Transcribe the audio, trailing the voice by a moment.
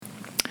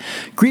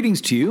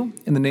Greetings to you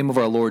in the name of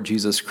our Lord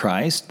Jesus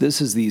Christ.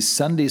 This is the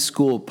Sunday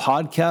School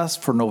podcast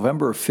for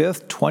November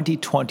 5th,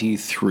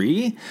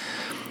 2023.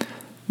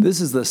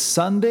 This is the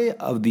Sunday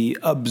of the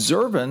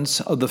observance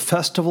of the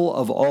Festival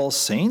of All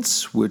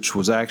Saints, which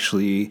was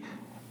actually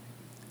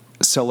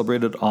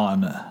celebrated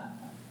on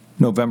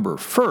November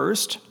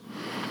 1st.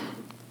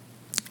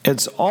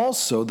 It's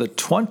also the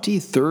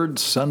 23rd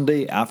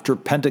Sunday after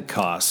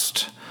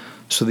Pentecost,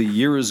 so the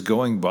year is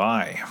going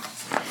by.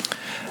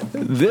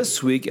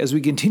 This week, as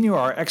we continue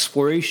our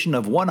exploration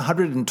of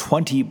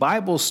 120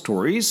 Bible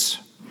stories,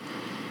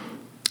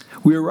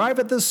 we arrive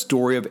at the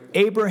story of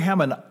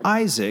Abraham and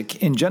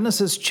Isaac in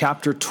Genesis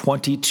chapter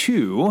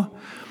 22.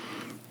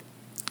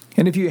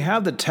 And if you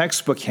have the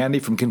textbook handy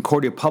from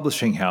Concordia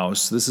Publishing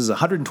House, this is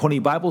 120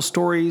 Bible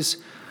Stories,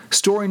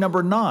 story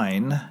number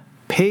 9,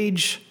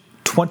 page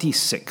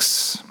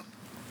 26.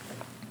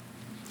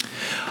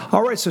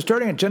 All right, so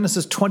starting at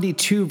Genesis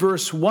 22,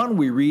 verse 1,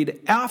 we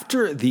read,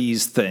 "After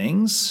these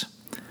things,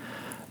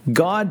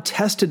 God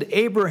tested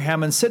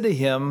Abraham and said to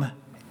him,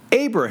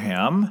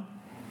 'Abraham,'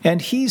 and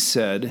he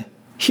said,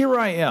 'Here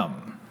I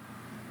am.'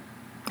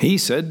 He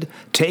said,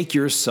 'Take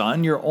your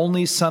son, your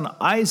only son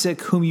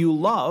Isaac, whom you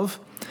love,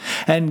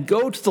 and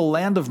go to the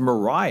land of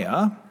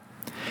Moriah,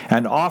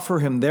 and offer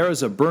him there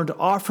as a burnt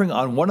offering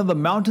on one of the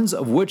mountains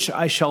of which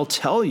I shall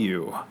tell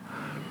you.'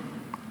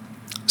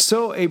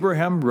 So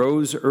Abraham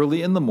rose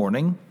early in the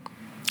morning,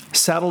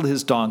 saddled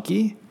his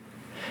donkey,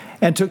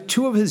 and took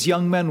 2 of his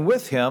young men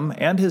with him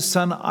and his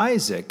son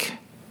Isaac.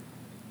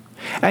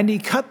 And he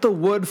cut the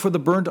wood for the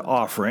burnt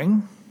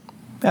offering,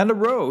 and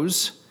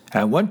arose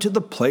and went to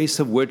the place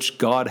of which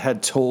God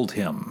had told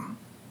him."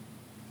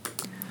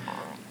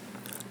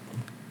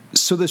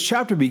 So this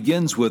chapter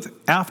begins with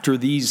 "after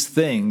these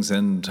things,"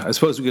 and I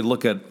suppose we could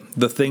look at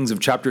the things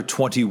of chapter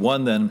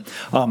 21 then.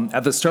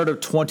 At the start of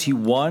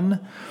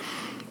 21,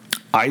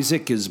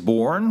 Isaac is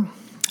born.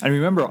 And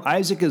remember,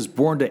 Isaac is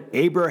born to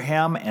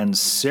Abraham and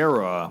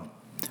Sarah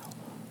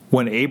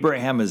when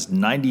Abraham is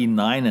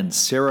 99 and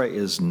Sarah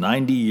is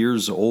 90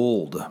 years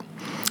old.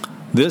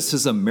 This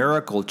is a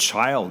miracle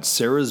child.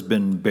 Sarah's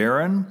been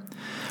barren,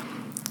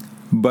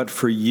 but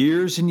for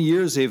years and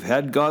years they've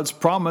had God's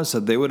promise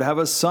that they would have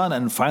a son,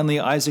 and finally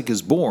Isaac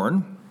is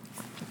born.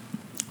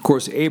 Of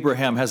course,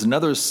 Abraham has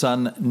another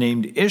son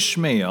named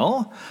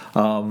Ishmael,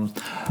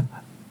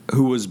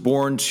 who was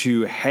born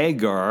to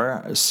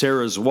Hagar,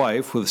 Sarah's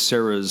wife, with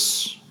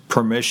Sarah's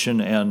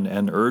permission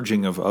and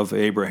urging of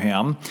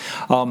Abraham.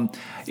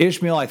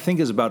 Ishmael, I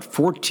think, is about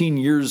 14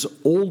 years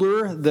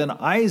older than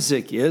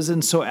Isaac is,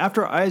 and so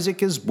after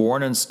Isaac is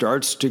born and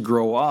starts to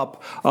grow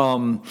up,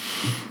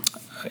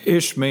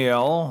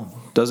 Ishmael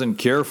doesn't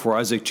care for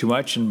Isaac too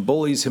much and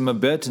bullies him a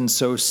bit, and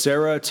so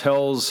Sarah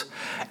tells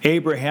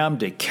Abraham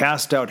to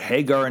cast out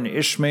Hagar and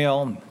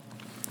Ishmael.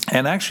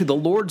 And actually, the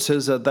Lord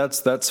says that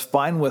that's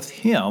fine with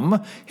him.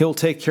 He'll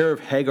take care of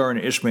Hagar and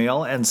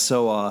Ishmael. And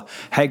so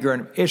Hagar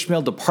and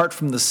Ishmael depart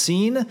from the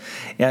scene,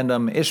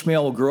 and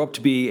Ishmael will grow up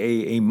to be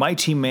a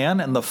mighty man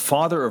and the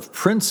father of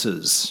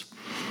princes.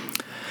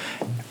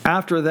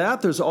 After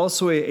that, there's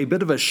also a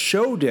bit of a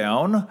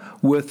showdown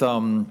with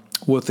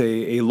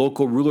a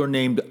local ruler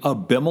named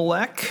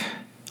Abimelech.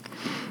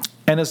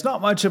 And it's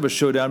not much of a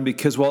showdown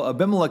because while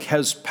Abimelech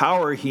has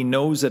power, he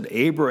knows that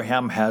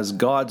Abraham has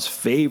God's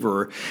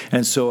favor.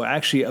 And so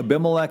actually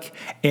Abimelech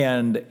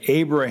and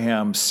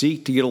Abraham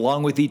seek to get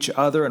along with each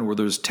other, and where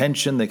there's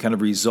tension, they kind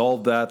of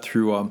resolve that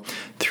through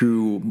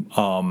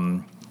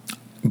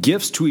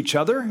gifts to each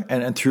other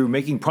and through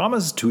making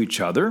promises to each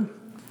other.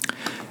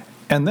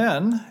 And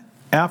then,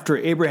 after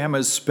Abraham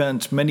has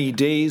spent many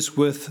days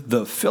with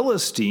the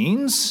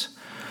Philistines,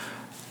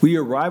 we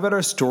arrive at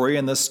our story,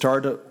 and this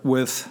started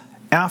with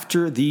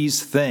 "after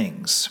these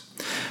things."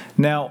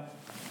 Now,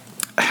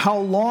 how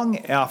long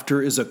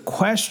after is a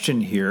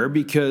question here,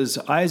 because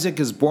Isaac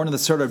is born at the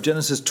start of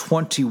Genesis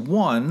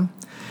 21,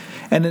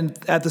 and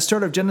at the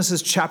start of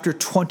Genesis chapter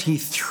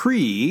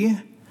 23,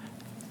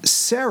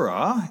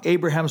 Sarah,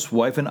 Abraham's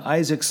wife and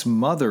Isaac's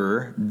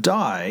mother,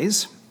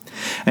 dies.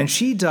 And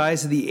she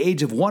dies at the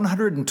age of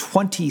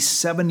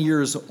 127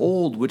 years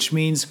old, which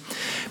means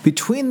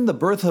between the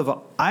birth of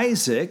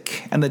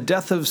Isaac and the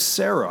death of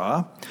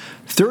Sarah,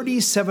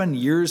 37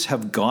 years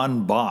have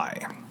gone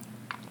by.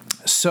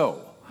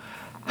 So,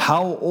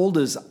 how old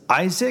is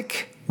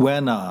Isaac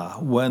when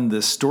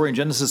this story in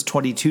Genesis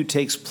 22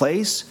 takes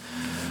place?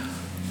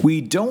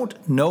 We don't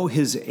know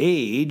his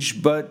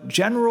age, but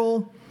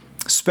general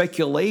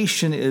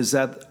speculation is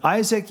that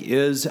Isaac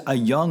is a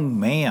young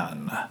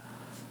man.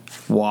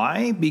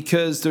 Why?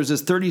 Because there's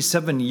this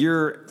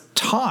 37-year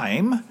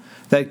time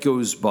that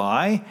goes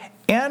by,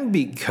 and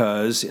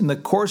because in the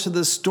course of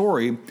this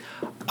story,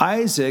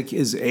 Isaac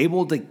is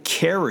able to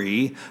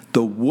carry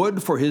the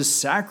wood for his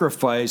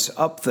sacrifice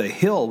up the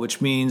hill,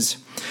 which means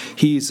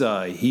he's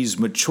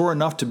mature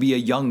enough to be a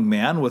young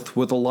man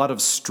with a lot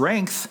of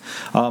strength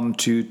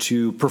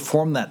to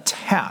perform that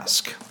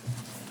task.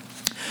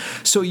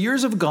 So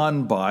years have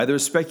gone by.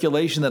 There's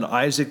speculation that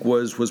Isaac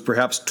was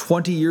perhaps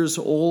 20 years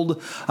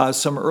old.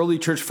 Some early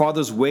church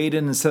fathers weighed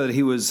in and said that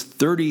he was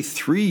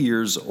 33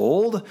 years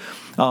old,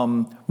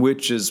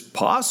 which is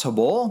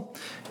possible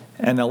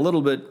and a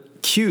little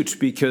bit cute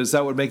because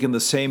that would make him the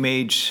same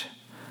age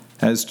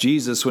as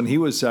Jesus when he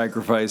was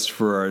sacrificed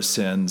for our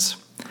sins.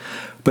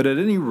 But at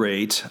any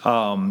rate,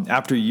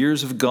 after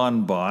years have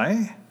gone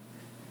by,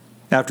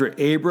 after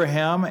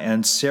Abraham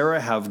and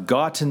Sarah have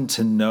gotten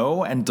to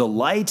know and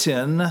delight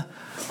in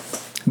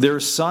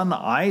their son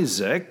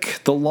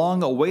Isaac, the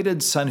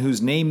long-awaited son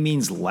whose name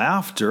means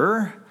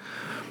laughter,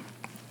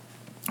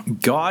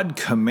 God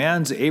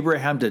commands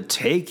Abraham to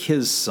take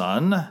his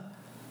son,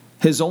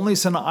 his only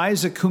son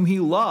Isaac, whom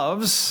he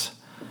loves,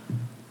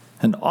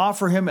 and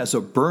offer him as a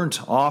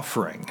burnt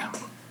offering.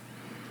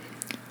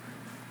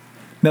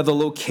 Now, the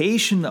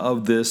location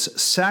of this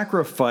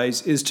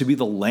sacrifice is to be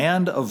the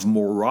land of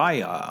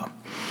Moriah.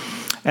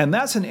 And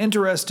that's an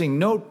interesting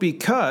note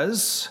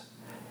because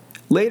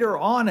later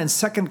on in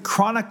 2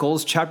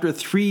 Chronicles chapter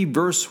 3,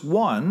 verse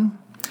 1,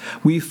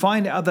 we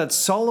find out that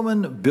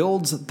Solomon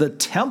builds the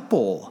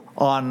temple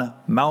on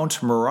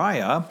Mount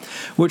Moriah,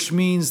 which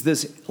means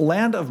this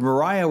land of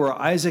Moriah where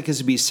Isaac is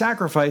to be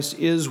sacrificed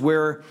is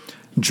where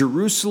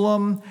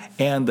Jerusalem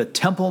and the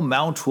Temple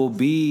Mount will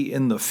be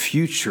in the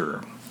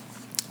future.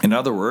 In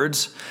other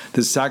words,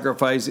 this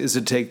sacrifice is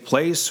to take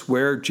place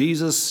where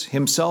Jesus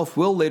himself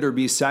will later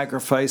be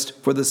sacrificed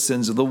for the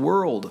sins of the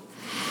world.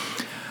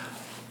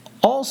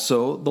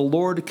 Also, the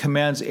Lord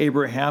commands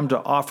Abraham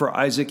to offer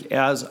Isaac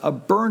as a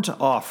burnt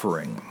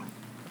offering.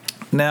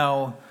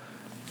 Now,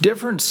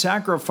 different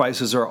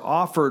sacrifices are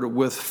offered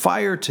with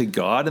fire to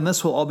God, and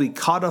this will all be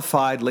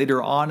codified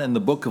later on in the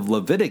book of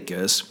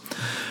Leviticus.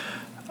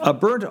 A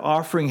burnt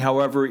offering,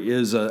 however,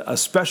 is a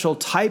special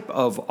type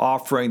of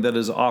offering that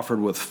is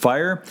offered with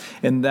fire,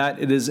 in that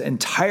it is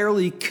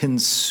entirely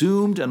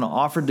consumed and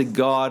offered to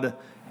God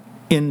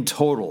in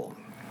total.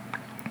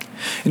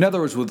 In other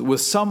words, with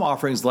some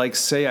offerings, like,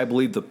 say, I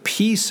believe the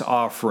peace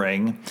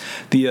offering,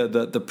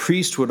 the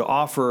priest would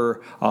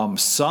offer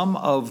some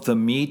of the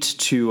meat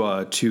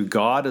to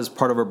God as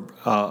part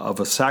of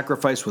a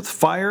sacrifice with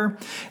fire,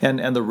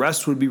 and the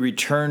rest would be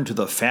returned to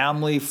the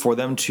family for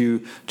them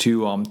to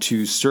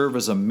serve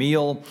as a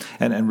meal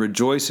and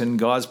rejoice in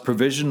God's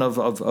provision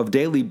of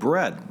daily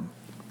bread.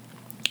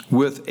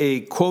 With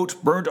a,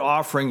 quote, burnt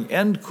offering,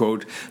 end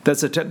quote,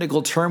 that's a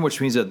technical term, which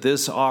means that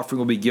this offering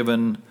will be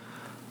given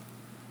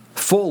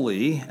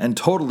fully and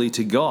totally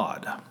to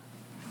God.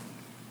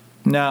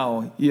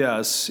 Now,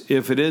 yes,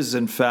 if it is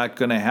in fact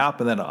going to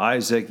happen that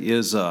Isaac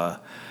is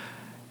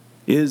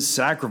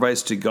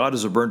sacrificed to God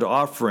as a burnt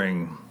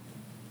offering,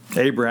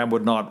 Abraham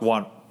would not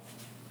want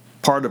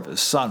part of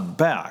his son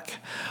back.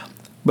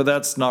 But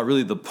that's not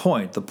really the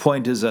point. The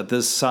point is that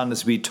this son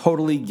is to be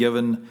totally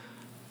given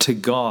to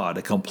God.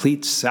 A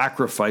complete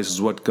sacrifice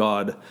is what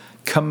God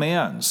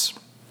commands.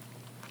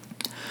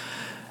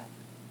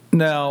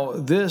 Now,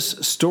 this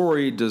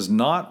story does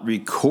not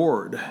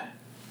record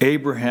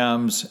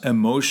Abraham's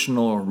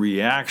emotional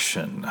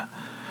reaction.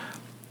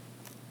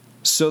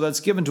 So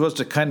that's given to us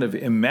to kind of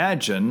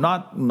imagine,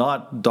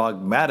 not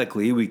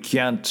dogmatically. We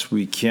can't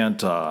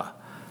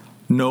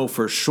know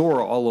for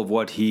sure all of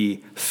what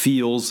he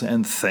feels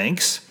and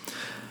thinks.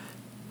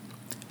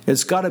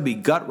 It's got to be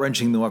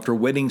gut-wrenching, though, after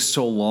waiting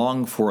so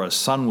long for a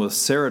son with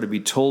Sarah to be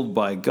told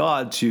by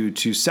God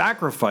to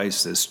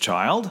sacrifice this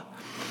child.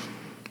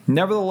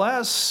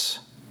 Nevertheless,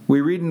 we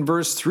read in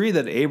verse 3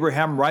 that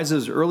Abraham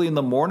rises early in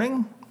the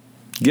morning,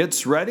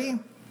 gets ready,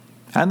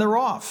 and they're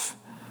off.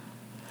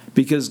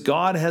 Because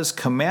God has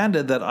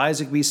commanded that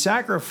Isaac be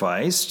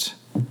sacrificed,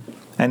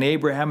 and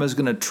Abraham is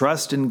going to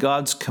trust in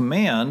God's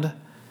command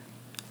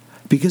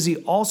because he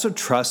also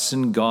trusts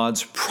in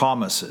God's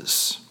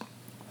promises.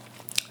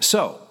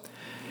 So,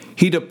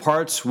 he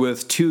departs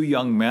with 2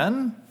 young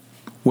men,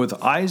 with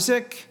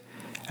Isaac,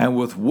 and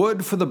with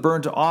wood for the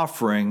burnt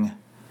offering,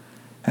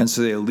 and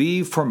so they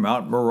leave for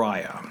Mount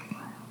Moriah.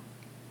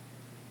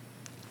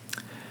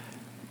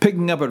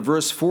 Picking up at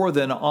verse 4,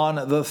 then, on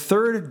the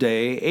 3rd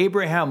day,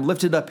 Abraham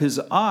lifted up his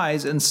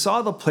eyes and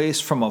saw the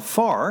place from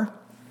afar.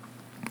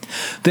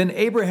 Then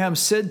Abraham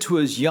said to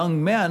his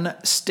young men,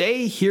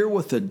 "Stay here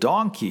with the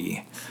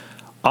donkey.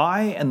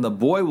 I and the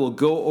boy will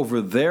go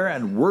over there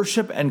and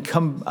worship and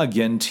come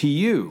again to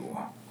you."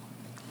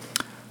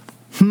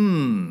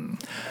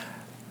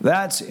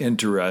 That's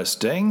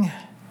interesting.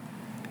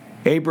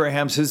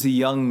 Abraham says to the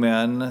young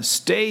men,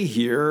 "Stay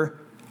here.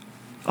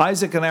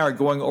 Isaac and I are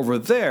going over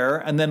there,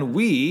 and then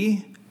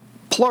we,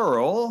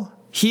 plural,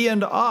 he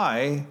and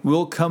I,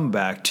 will come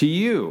back to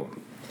you."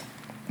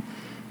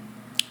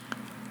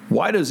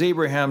 Why does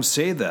Abraham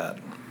say that?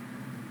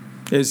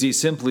 Is he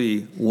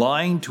simply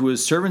lying to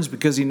his servants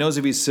because he knows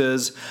if he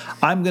says,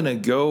 "I'm going to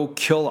go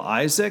kill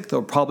Isaac,"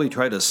 they'll probably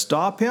try to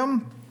stop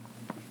him?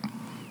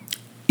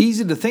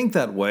 Easy to think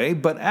that way,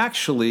 but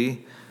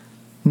actually,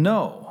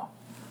 no.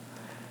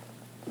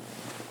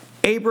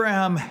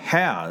 Abraham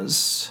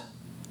has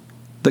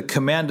the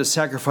command to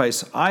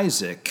sacrifice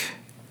Isaac,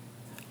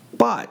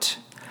 but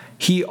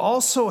he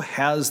also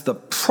has the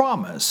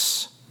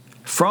promise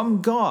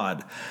from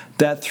God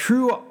that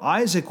through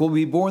Isaac will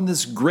be born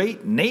this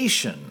great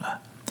nation.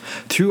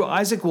 Through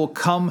Isaac will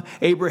come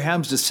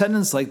Abraham's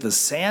descendants like the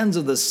sands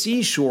of the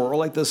seashore or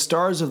like the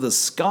stars of the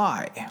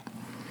sky.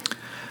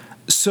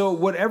 So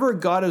whatever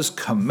God has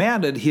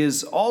commanded, he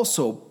has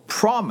also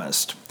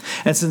promised.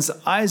 And since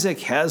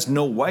Isaac has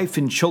no wife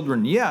and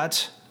children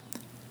yet,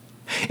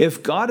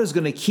 if God is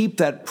going to keep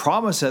that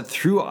promise that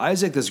through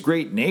Isaac this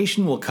great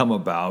nation will come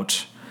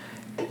about,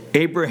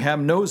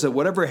 Abraham knows that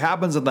whatever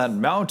happens on that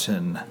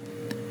mountain,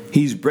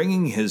 he's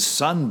bringing his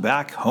son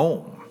back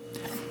home.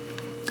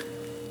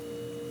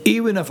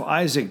 Even if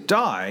Isaac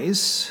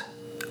dies,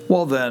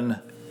 well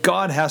then,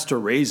 God has to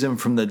raise him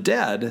from the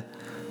dead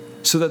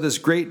so that this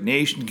great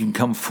nation can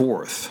come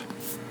forth.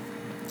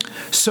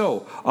 So,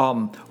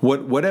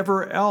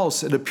 whatever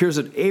else, it appears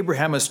that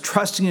Abraham is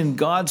trusting in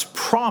God's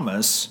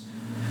promise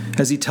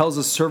as he tells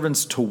his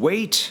servants to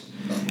wait,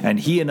 and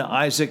he and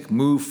Isaac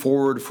move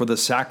forward for the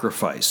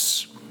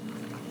sacrifice.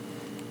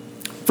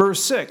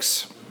 Verse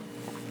 6,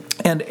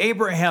 and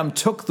Abraham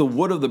took the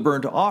wood of the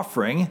burnt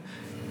offering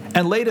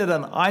and laid it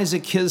on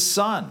Isaac his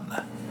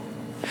son.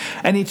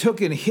 And he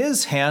took in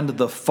his hand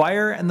the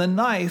fire and the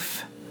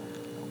knife,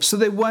 so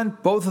they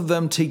went both of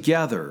them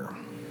together.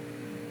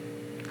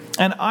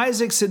 And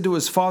Isaac said to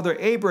his father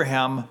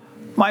Abraham,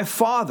 my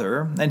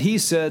father, and he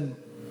said,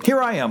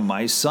 here I am,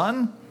 my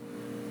son.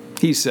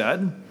 He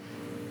said,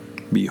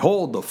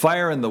 behold the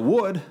fire and the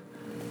wood,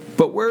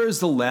 but where is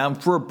the lamb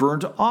for a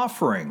burnt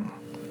offering?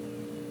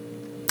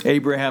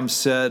 Abraham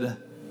said,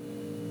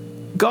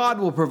 God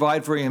will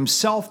provide for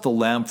himself the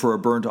lamb for a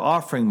burnt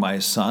offering, my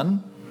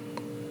son.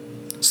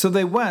 So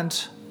they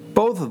went,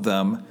 both of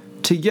them,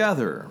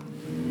 together.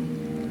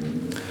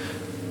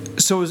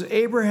 So as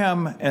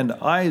Abraham and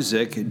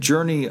Isaac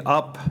journey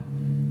up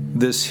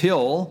this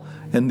hill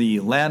in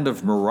the land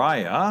of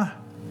Moriah,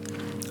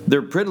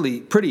 they're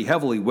pretty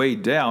heavily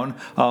weighed down.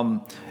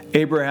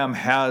 Abraham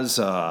has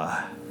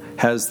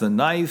the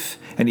knife,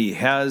 and he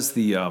has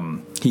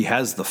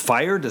the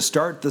fire to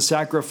start the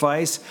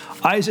sacrifice.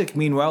 Isaac,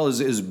 meanwhile,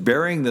 is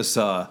bearing this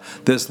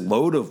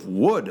load of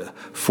wood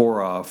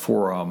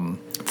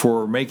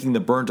for making the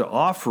burnt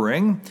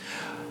offering.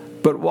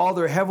 But while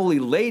they're heavily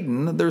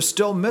laden, they're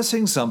still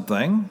missing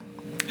something,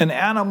 an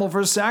animal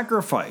for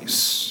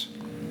sacrifice.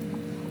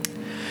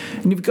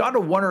 And you've got to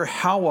wonder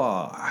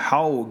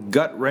how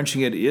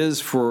gut-wrenching it is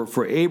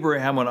for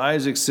Abraham when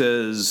Isaac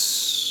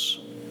says,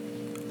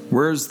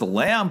 where's the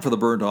lamb for the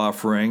burnt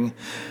offering?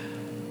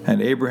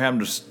 And Abraham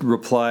just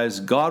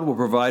replies, God will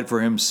provide for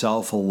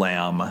himself a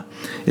lamb.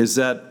 Is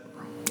that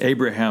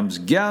Abraham's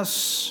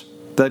guess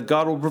that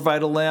God will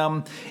provide a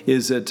lamb?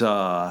 Is it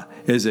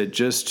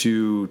just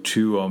to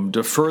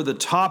defer the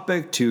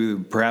topic to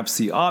perhaps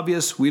the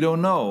obvious? We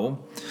don't know.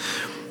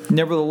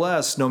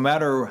 Nevertheless, no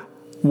matter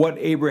what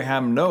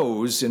Abraham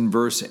knows in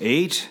verse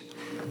 8,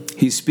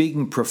 he's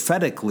speaking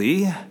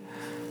prophetically,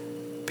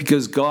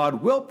 because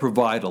God will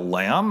provide a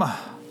lamb,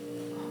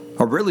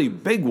 a really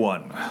big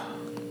one.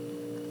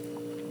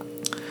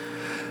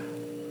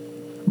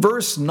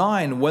 Verse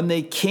 9, when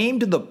they came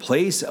to the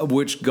place of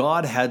which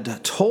God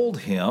had told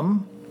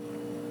him,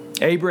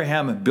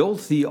 Abraham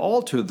built the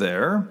altar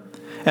there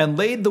and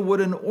laid the wood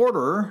in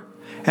order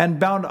and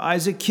bound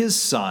Isaac his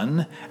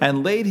son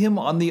and laid him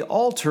on the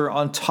altar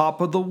on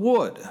top of the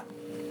wood.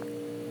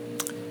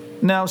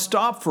 Now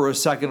stop for a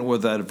second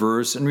with that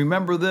verse and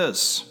remember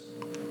this.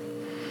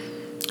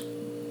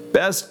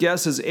 Best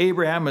guess is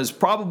Abraham is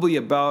probably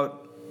about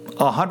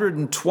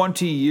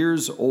 120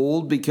 years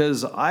old,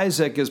 because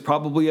Isaac is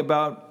probably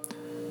about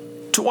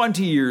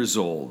 20 years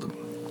old.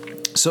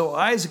 So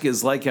Isaac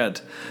is like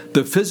at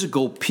the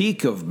physical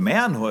peak of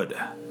manhood.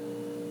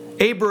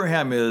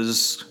 Abraham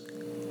is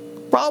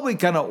probably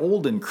kind of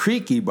old and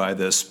creaky by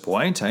this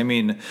point. I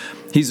mean,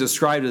 he's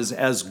described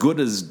as good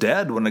as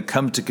dead when it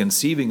comes to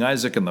conceiving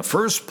Isaac in the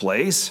first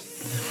place.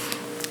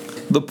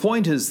 The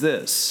point is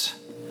this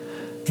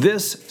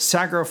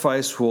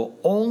sacrifice will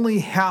only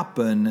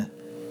happen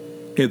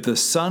if the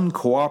son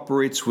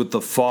cooperates with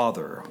the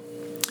father.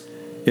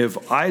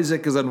 If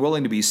Isaac is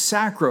unwilling to be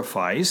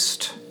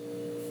sacrificed,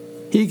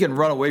 he can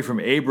run away from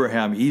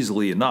Abraham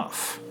easily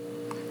enough.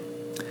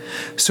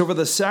 So for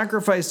the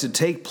sacrifice to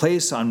take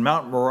place on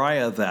Mount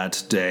Moriah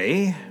that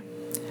day,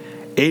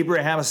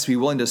 Abraham has to be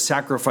willing to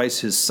sacrifice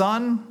his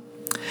son,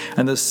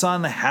 and the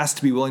son has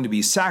to be willing to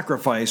be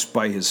sacrificed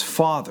by his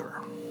father.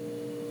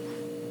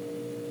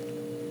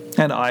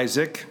 And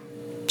Isaac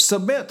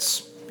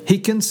submits. He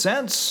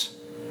consents.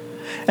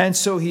 And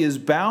so he is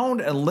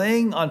bound and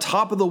laying on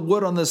top of the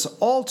wood on this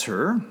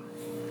altar.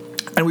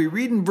 And we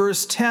read in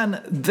verse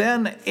 10,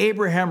 then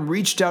Abraham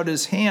reached out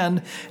his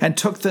hand and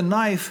took the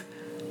knife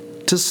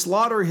to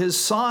slaughter his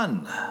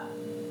son.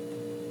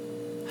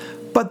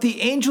 But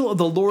the angel of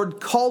the Lord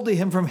called to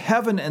him from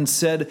heaven and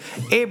said,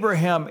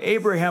 Abraham,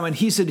 Abraham. And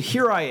he said,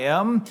 here I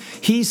am.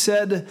 He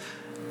said,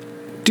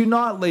 do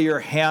not lay your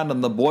hand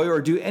on the boy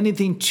or do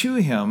anything to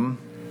him,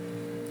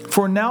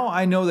 For now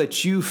I know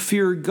that you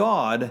fear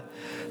God,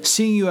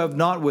 seeing you have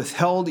not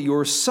withheld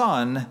your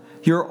son,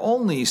 your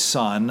only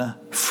son,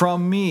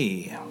 from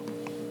me.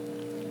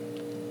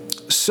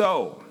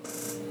 So,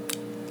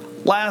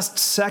 last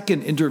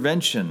second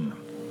intervention.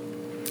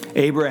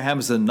 Abraham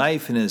has the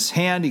knife in his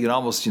hand. You can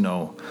almost,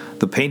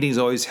 the paintings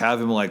always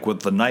have him like with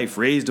the knife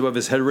raised above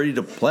his head, ready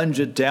to plunge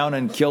it down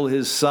and kill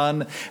his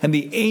son. And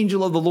the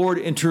angel of the Lord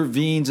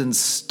intervenes and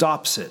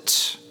stops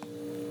it.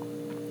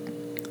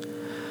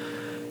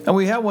 And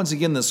we have once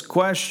again this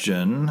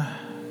question,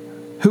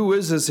 who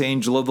is this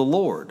angel of the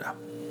Lord?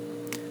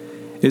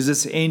 Is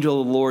this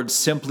angel of the Lord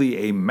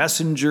simply a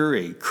messenger,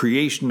 a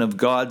creation of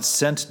God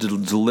sent to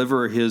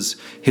deliver his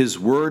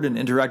word and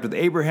interact with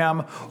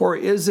Abraham? Or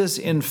is this,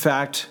 in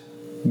fact,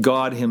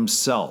 God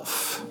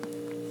himself?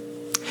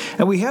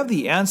 And we have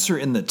the answer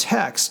in the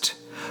text.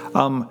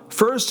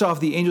 First off,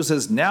 the angel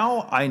says,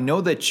 "Now I know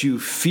that you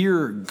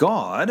fear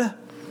God,"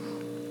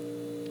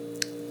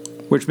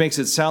 which makes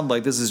it sound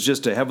like this is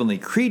just a heavenly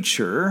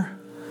creature.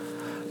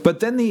 But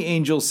then the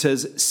angel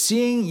says,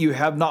 "Seeing you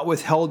have not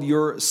withheld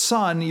your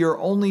son, your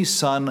only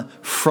son,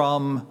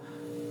 from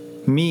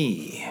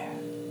me."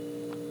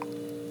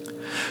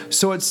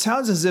 So it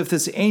sounds as if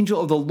this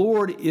angel of the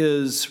Lord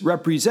is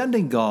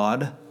representing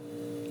God,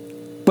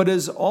 but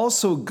is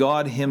also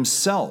God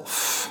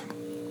himself.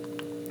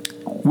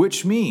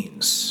 Which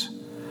means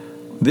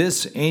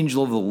this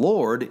angel of the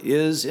Lord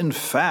is, in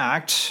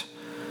fact,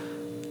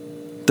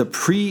 the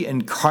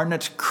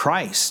pre-incarnate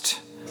Christ.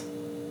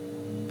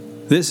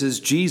 This is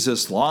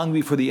Jesus long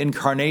before the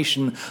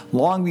incarnation,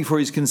 long before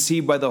he's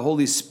conceived by the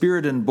Holy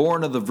Spirit and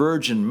born of the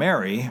Virgin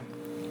Mary.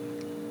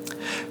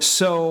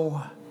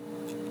 So,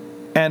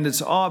 and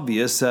it's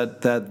obvious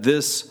that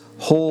this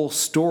whole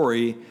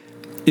story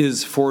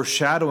is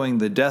foreshadowing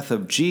the death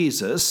of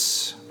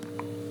Jesus.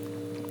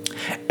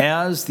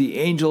 As the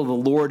angel of the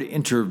Lord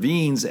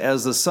intervenes,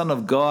 as the Son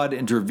of God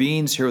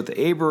intervenes here with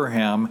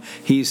Abraham,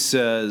 he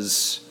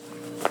says,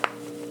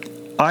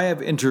 "I have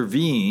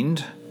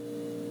intervened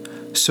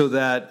so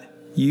that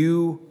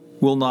you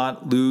will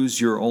not lose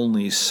your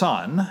only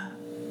son.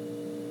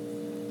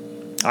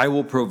 I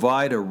will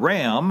provide a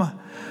ram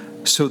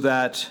so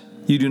that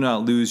you do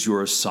not lose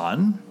your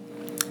son,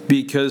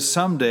 because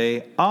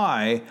someday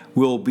I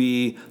will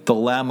be the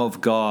Lamb of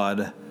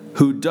God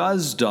who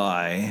does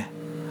die,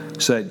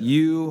 so that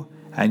you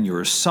and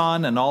your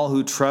son and all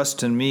who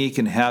trust in me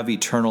can have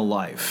eternal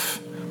life."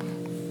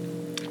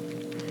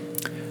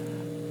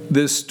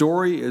 This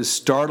story is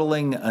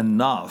startling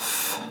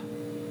enough.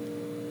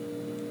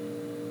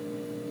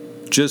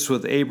 Just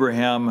with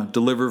Abraham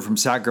delivered from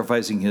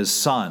sacrificing his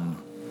son.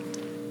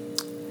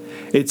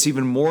 It's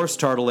even more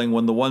startling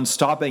when the one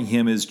stopping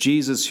him is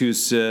Jesus, who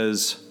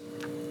says,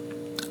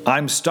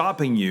 "I'm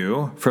stopping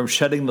you from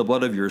shedding the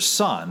blood of your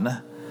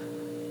son,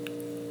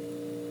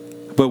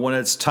 but when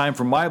it's time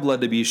for my blood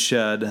to be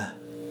shed,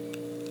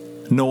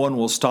 no one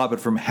will stop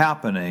it from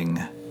happening,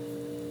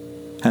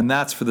 and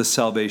that's for the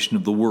salvation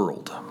of the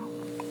world."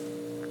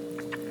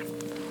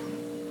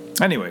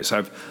 Anyways,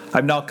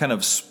 I've now kind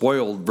of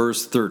spoiled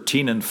verse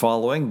 13 and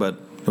following, but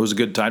it was a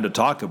good time to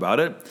talk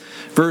about it.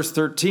 Verse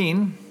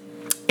 13,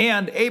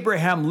 "And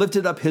Abraham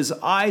lifted up his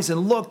eyes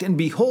and looked, and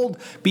behold,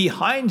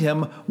 behind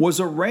him was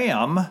a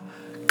ram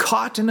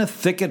caught in a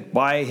thicket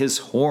by his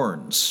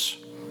horns.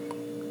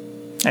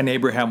 And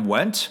Abraham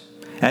went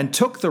and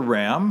took the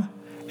ram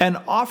and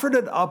offered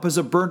it up as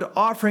a burnt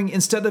offering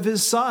instead of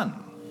his son.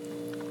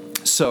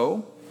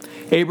 So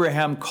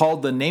Abraham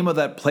called the name of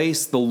that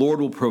place, 'The Lord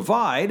will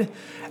provide,'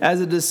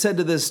 as it is said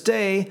to this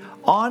day,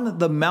 'On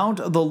the mount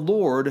of the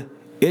Lord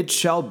it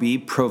shall be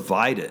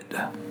provided.'"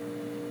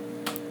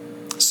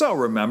 So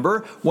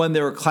remember, when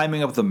they were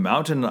climbing up the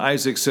mountain and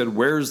Isaac said,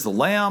 "Where's the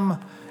lamb?"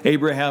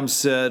 Abraham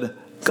said,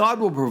 "God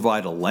will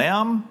provide a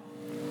lamb."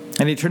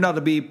 And he turned out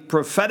to be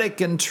prophetic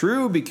and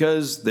true,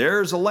 because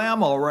there's a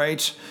lamb, all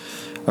right,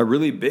 a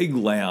really big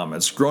lamb.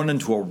 It's grown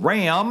into a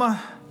ram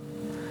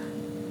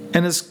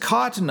and is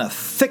caught in a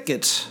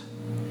thicket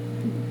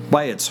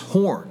by its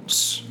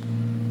horns.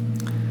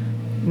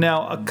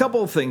 Now, a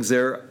couple of things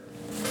there.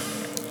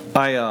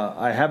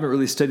 I haven't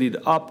really studied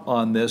up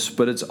on this,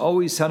 but it's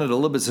always sounded a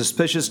little bit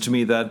suspicious to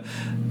me that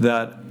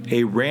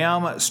a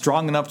ram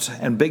strong enough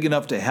and big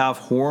enough to have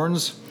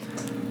horns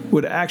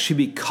would actually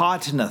be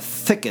caught in a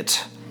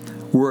thicket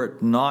were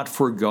it not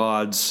for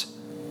God's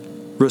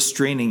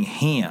restraining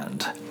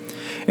hand.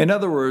 In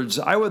other words,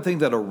 I would think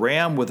that a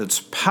ram with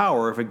its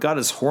power, if it got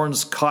its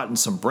horns caught in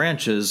some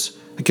branches,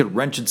 it could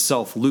wrench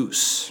itself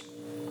loose.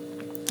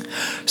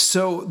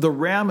 So the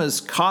ram is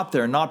caught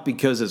there not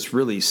because it's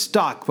really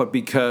stuck, but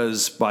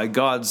because by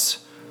God's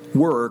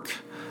work,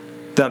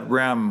 that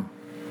ram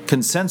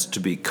consents to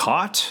be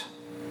caught.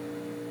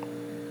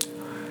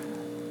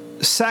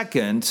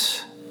 Second,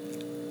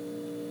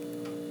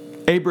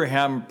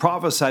 Abraham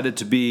prophesied it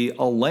to be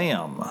a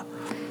lamb.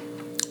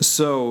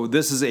 So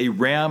this is a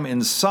ram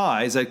in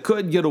size that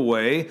could get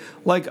away,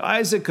 like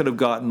Isaac could have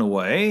gotten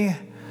away,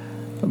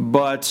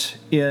 but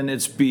in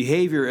its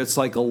behavior, it's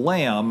like a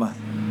lamb,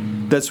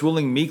 that's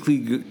willing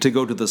meekly to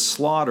go to the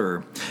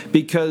slaughter.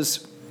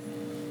 Because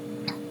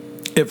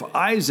if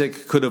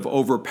Isaac could have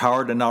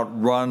overpowered and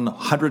outrun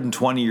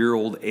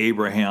 120-year-old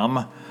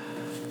Abraham,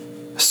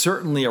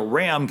 certainly a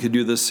ram could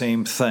do the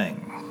same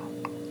thing.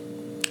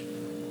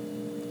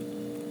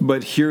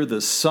 But here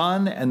the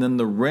son and then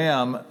the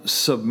ram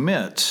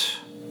submit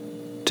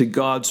to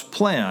God's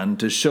plan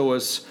to show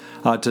us,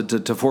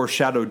 to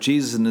foreshadow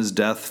Jesus and his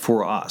death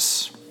for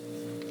us.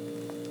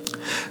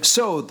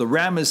 So the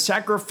ram is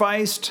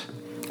sacrificed.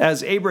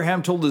 As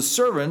Abraham told his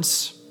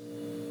servants,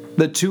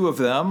 the two of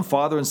them,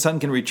 father and son,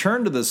 can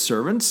return to the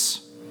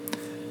servants.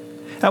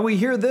 And we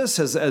hear this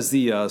as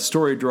the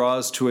story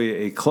draws to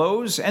a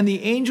close. And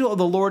the angel of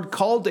the Lord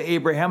called to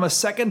Abraham a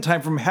second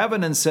time from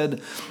heaven and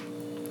said,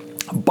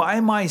 "By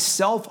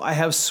myself I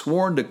have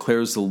sworn,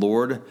 declares the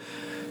Lord,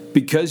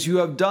 because you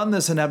have done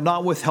this and have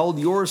not withheld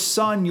your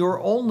son, your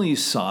only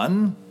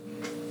son,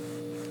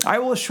 I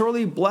will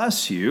surely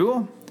bless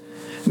you,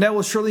 and I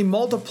will surely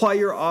multiply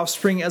your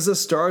offspring as the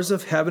stars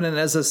of heaven and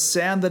as the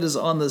sand that is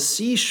on the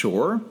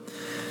seashore.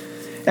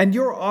 And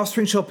your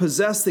offspring shall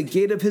possess the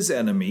gate of his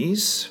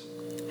enemies,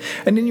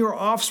 and in your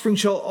offspring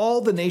shall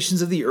all the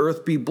nations of the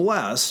earth be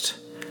blessed,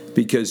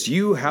 because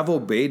you have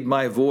obeyed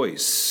my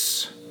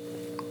voice."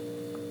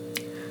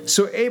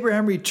 So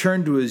Abraham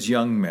returned to his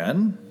young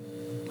men,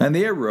 and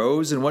they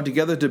arose and went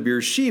together to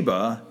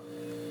Beersheba,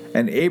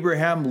 and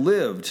Abraham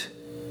lived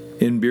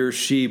in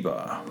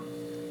Beersheba.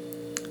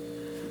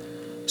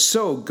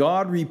 So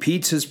God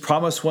repeats his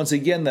promise once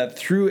again that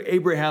through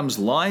Abraham's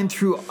line,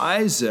 through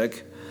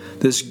Isaac,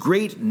 this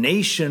great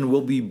nation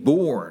will be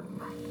born.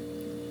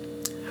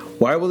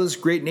 Why will this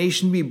great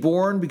nation be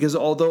born? Because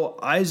although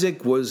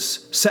Isaac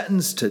was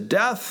sentenced to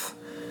death,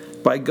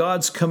 by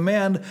God's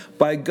command,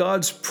 by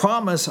God's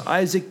promise,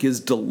 Isaac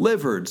is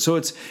delivered. So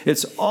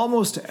it's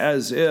almost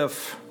as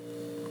if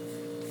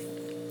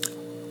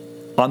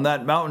on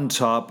that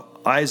mountaintop,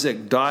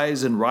 Isaac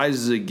dies and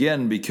rises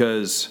again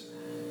because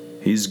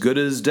he's good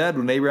as dead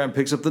when Abraham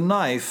picks up the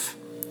knife,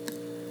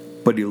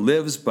 but he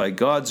lives by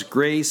God's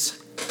grace,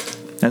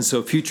 and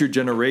so future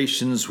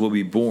generations will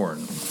be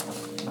born.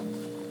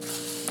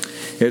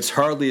 It's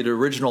hardly an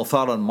original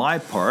thought on my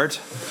part.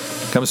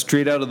 It comes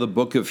straight out of the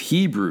book of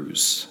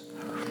Hebrews.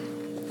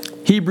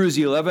 Hebrews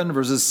 11,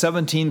 verses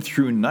 17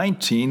 through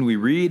 19, we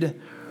read,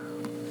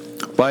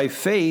 "By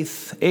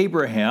faith,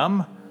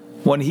 Abraham,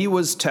 when he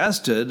was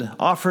tested,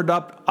 offered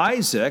up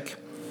Isaac,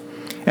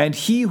 and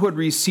he who had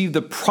received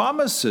the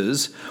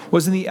promises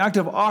was in the act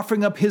of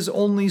offering up his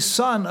only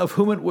son, of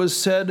whom it was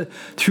said,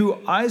 'Through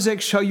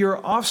Isaac shall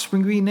your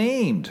offspring be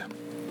named.'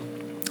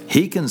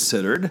 He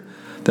considered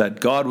that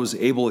God was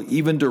able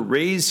even to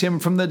raise him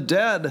from the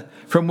dead,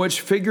 from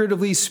which,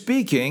 figuratively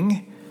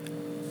speaking,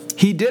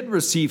 he did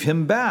receive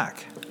him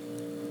back."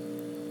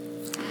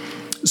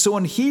 So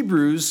when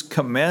Hebrews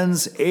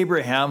commends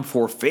Abraham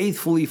for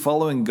faithfully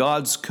following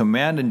God's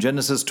command in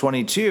Genesis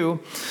 22,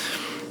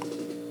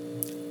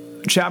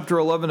 chapter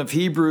 11 of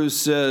Hebrews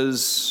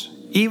says,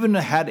 even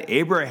had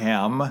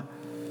Abraham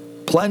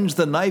plunged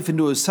the knife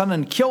into his son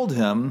and killed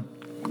him,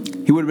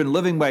 he would have been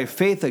living by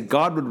faith that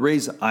God would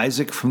raise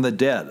Isaac from the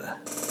dead.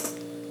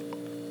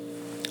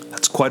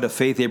 That's quite a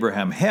faith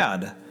Abraham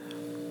had,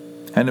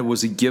 and it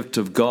was a gift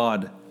of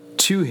God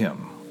to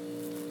him.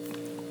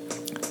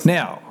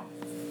 Now,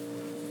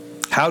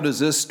 how does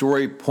this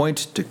story point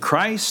to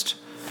Christ?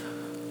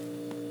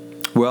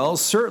 Well,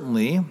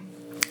 certainly,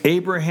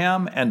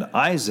 Abraham and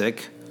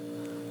Isaac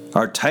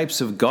are types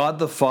of God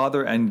the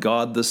Father and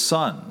God the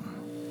Son.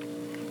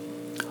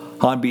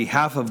 On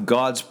behalf of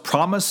God's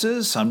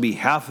promises, on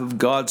behalf of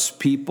God's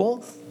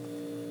people,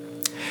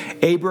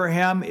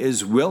 Abraham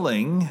is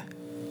willing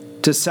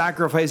to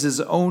sacrifice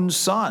his own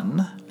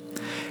son,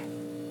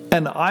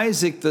 and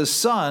Isaac the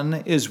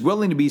son is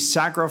willing to be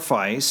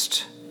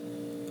sacrificed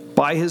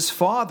by his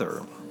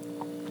father.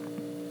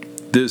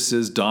 This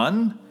is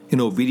done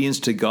in obedience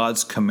to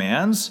God's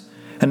commands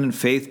and in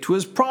faith to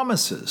his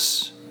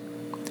promises.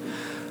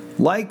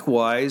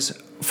 Likewise,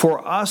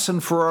 for us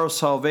and for our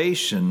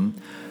salvation,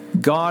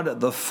 God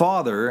the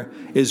Father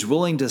is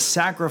willing to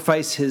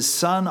sacrifice his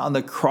Son on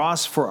the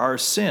cross for our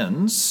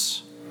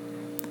sins,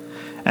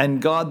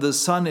 and God the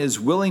Son is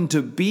willing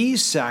to be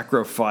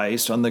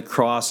sacrificed on the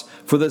cross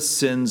for the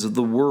sins of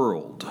the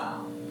world.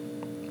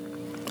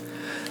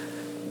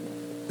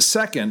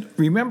 Second,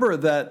 remember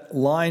that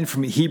line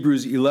from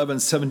Hebrews 11,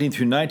 17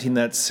 through 19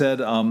 that said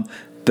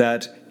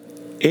that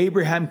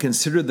Abraham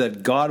considered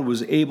that God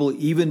was able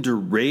even to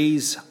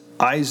raise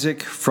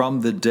Isaac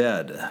from the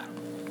dead.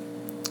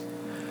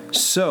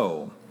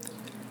 So,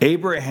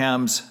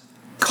 Abraham's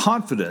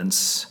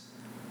confidence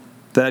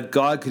that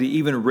God could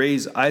even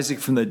raise Isaac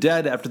from the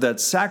dead after that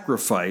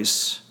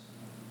sacrifice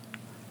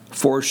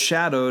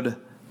foreshadowed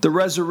the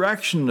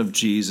resurrection of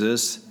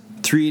Jesus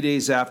 3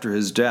 days after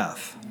his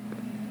death.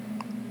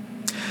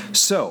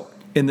 So,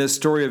 in this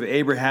story of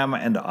Abraham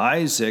and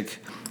Isaac,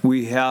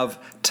 we have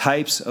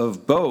types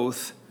of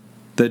both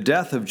the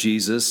death of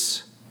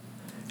Jesus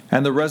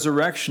and the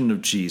resurrection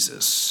of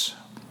Jesus.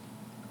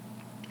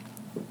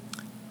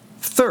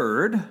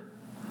 Third,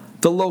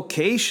 The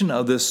location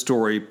of this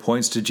story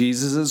points to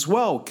Jesus as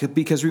well,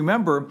 because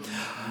remember,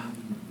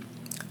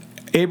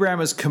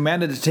 Abraham is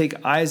commanded to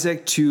take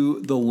Isaac to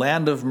the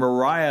land of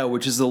Moriah,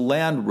 which is the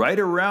land right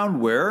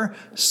around where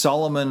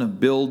Solomon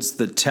builds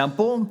the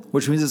temple,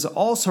 which means it's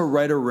also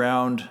right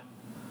around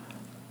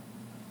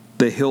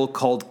the hill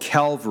called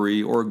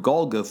Calvary or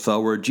Golgotha,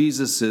 where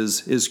Jesus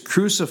is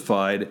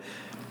crucified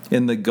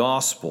in the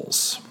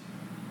Gospels.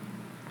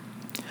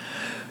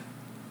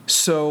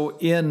 So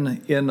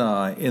in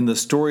the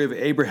story of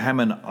Abraham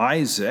and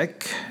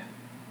Isaac,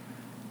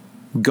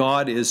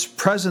 God is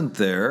present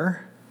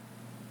there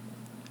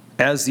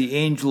as the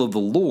angel of the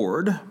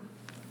Lord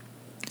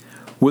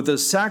with a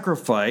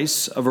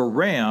sacrifice of a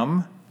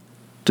ram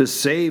to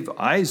save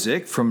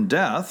Isaac from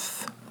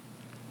death.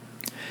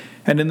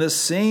 And in the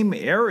same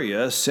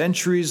area,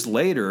 centuries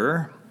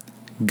later,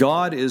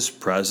 God is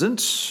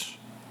present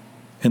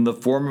in the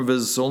form of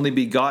his only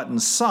begotten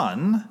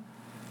Son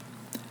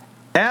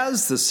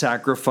as the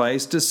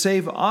sacrifice to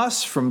save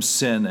us from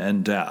sin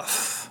and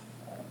death.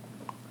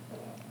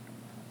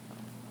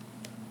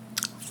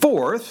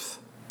 Fourth,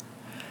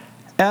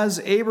 as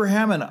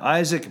Abraham and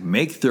Isaac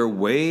make their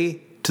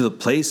way to the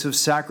place of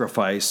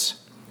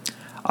sacrifice,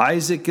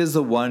 Isaac is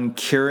the one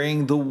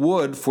carrying the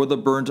wood for the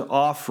burnt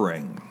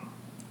offering.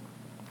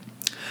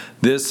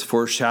 This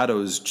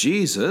foreshadows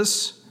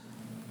Jesus,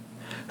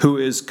 who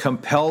is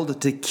compelled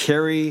to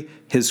carry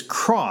his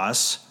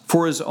cross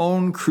for his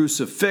own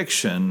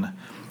crucifixion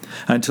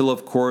until,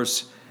 of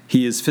course,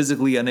 he is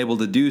physically unable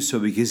to do so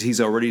because he's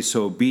already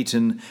so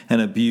beaten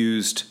and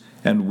abused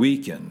and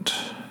weakened.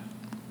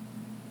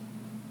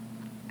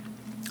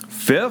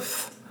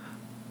 Fifth,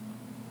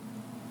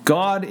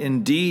 God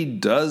indeed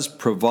does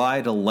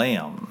provide a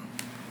lamb.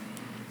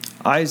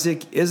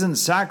 Isaac isn't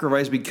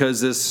sacrificed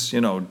because this,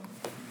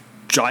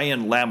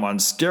 giant lamb on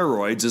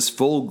steroids, this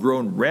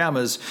full-grown ram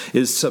is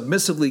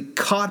submissively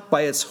caught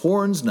by its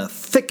horns in a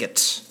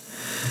thicket.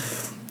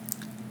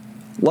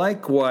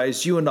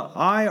 Likewise, you and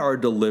I are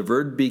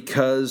delivered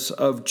because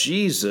of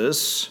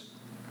Jesus,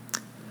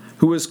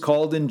 who is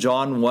called in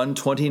John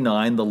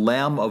 1:29 the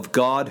Lamb of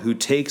God who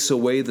takes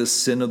away the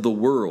sin of the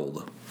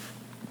world.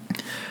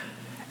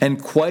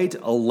 And quite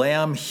a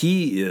lamb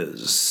he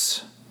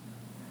is.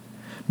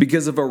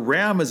 Because if a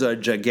ram is a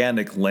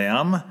gigantic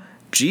lamb,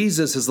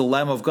 Jesus, as the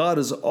Lamb of God,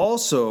 is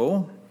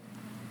also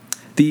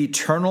the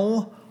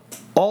eternal,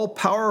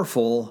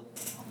 all-powerful,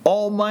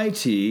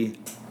 almighty,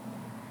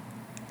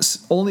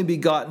 only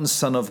begotten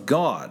Son of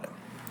God.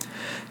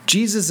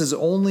 Jesus is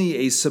only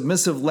a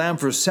submissive lamb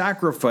for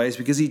sacrifice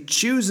because he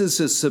chooses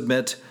to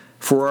submit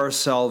for our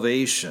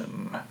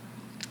salvation.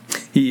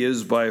 He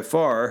is by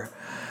far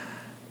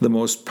the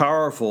most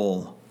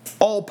powerful,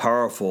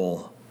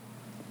 all-powerful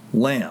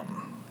lamb.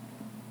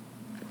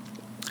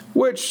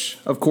 Which,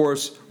 of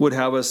course, would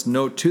have us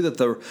note too that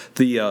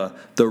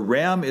the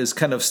ram is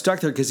kind of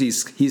stuck there because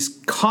he's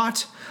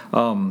caught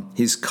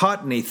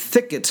in a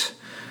thicket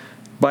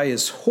by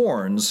his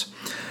horns,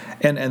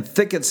 and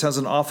thicket sounds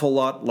an awful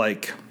lot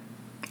like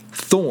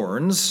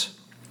thorns.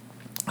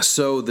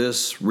 So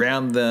this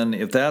ram then,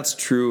 if that's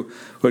true,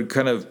 would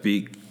kind of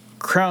be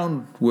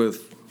crowned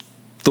with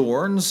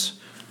thorns,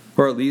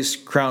 or at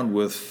least crowned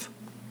with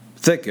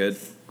thicket,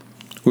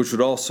 which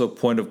would also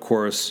point, of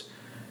course,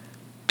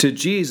 to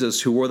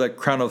Jesus, who wore that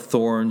crown of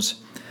thorns,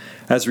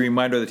 as a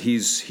reminder that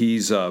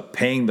he's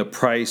paying the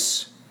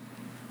price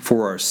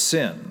for our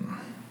sin.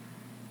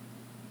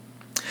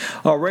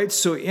 All right,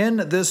 so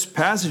in this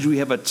passage we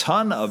have a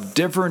ton of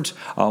different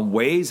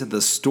ways that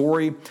the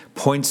story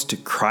points to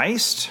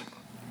Christ,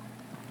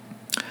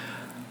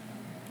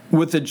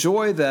 with the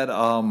joy that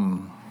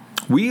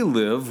we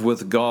live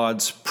with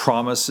God's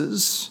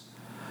promises,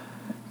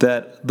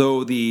 that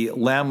though the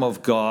Lamb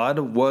of God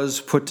was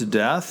put to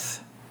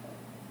death,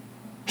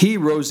 he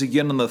rose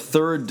again on the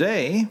third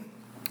day,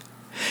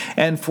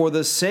 and for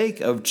the sake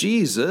of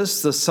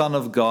Jesus, the Son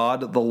of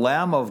God, the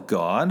Lamb of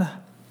God,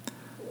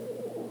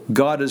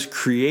 God has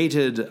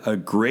created a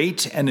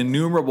great and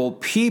innumerable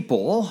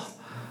people,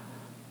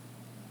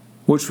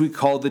 which we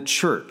call the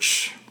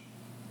church.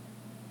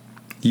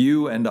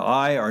 You and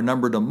I are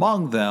numbered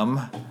among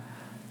them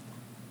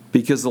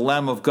because the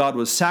Lamb of God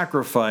was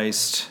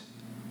sacrificed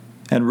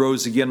and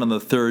rose again on the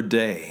third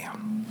day.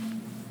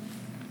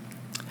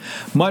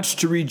 Much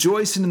to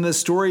rejoice in this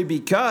story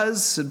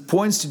because it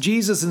points to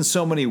Jesus in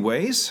so many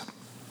ways.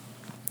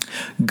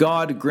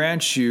 God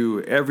grants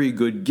you every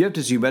good gift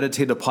as you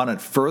meditate upon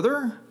it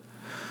further.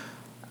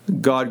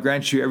 God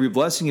grants you every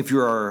blessing if you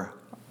are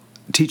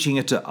teaching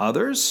it to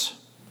others.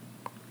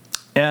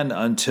 And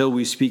until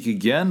we speak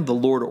again, the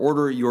Lord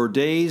order your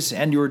days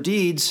and your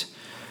deeds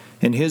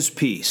in his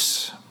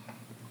peace.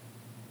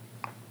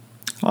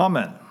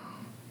 Amen.